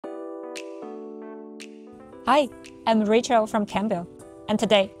Hi, I'm Rachel from Cambio, and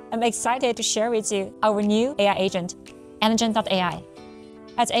today I'm excited to share with you our new AI agent, app.energent.ai.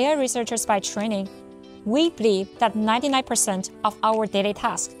 As AI researchers by training, we believe that 99% of our daily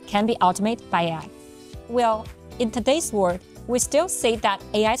tasks can be automated by AI. Well, in today's world, we still see that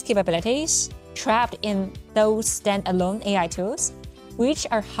AI's capabilities trapped in those standalone AI tools, which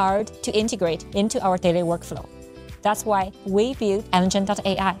are hard to integrate into our daily workflow. That's why we built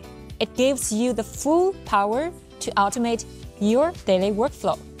app.energent.ai. It gives you the full power to automate your daily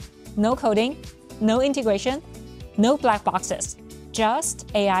workflow. No coding, no integration, no black boxes. Just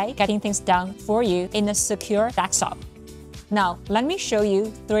AI getting things done for you in a secure desktop. Now, let me show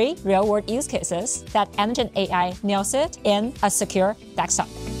you 3 real-world use cases that app.energent.ai nails it in a secure desktop.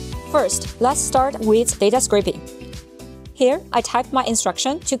 First, let's start with data scraping. Here, I type my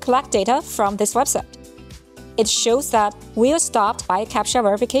instruction to collect data from this website. It shows that we are stopped by CAPTCHA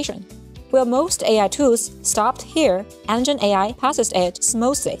verification. While most AI tools stopped here, app.energent.ai passes it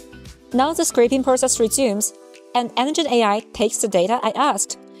smoothly. Now the scraping process resumes, and app.energent.ai takes the data I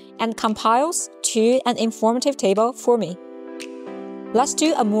asked and compiles to an informative table for me. Let's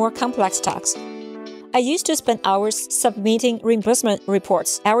do a more complex task. I used to spend hours submitting reimbursement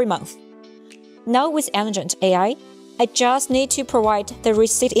reports every month. Now with app.energent.ai, I just need to provide the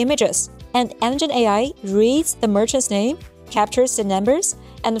receipt images, and app.energent.ai reads the merchant's name, captures the numbers,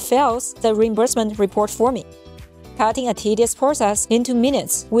 and fills the reimbursement report for me, cutting a tedious process into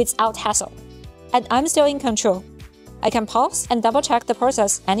minutes without hassle. And I'm still in control. I can pause and double-check the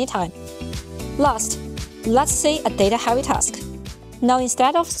process anytime. Last, let's say a data-heavy task. Now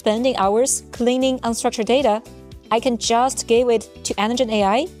instead of spending hours cleaning unstructured data, I can just give it to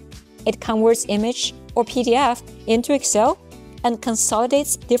app.energent.ai. It converts image or PDF into Excel and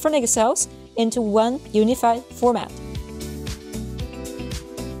consolidates different Excels into one unified format.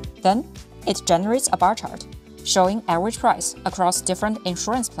 Then, it generates a bar chart showing average price across different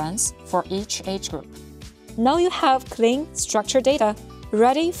insurance plans for each age group. Now you have clean, structured data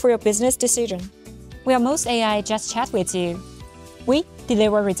ready for your business decision. While most AI just chat with you, we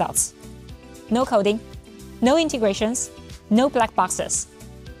deliver results. No coding, no integrations, no black boxes.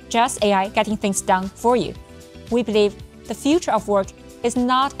 Just AI getting things done for you. We believe the future of work is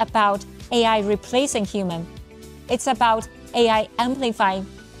not about AI replacing human. It's about AI amplifying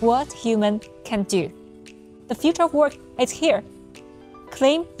what human can do. The future of work is here.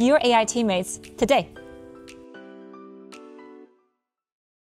 Claim your AI teammates today.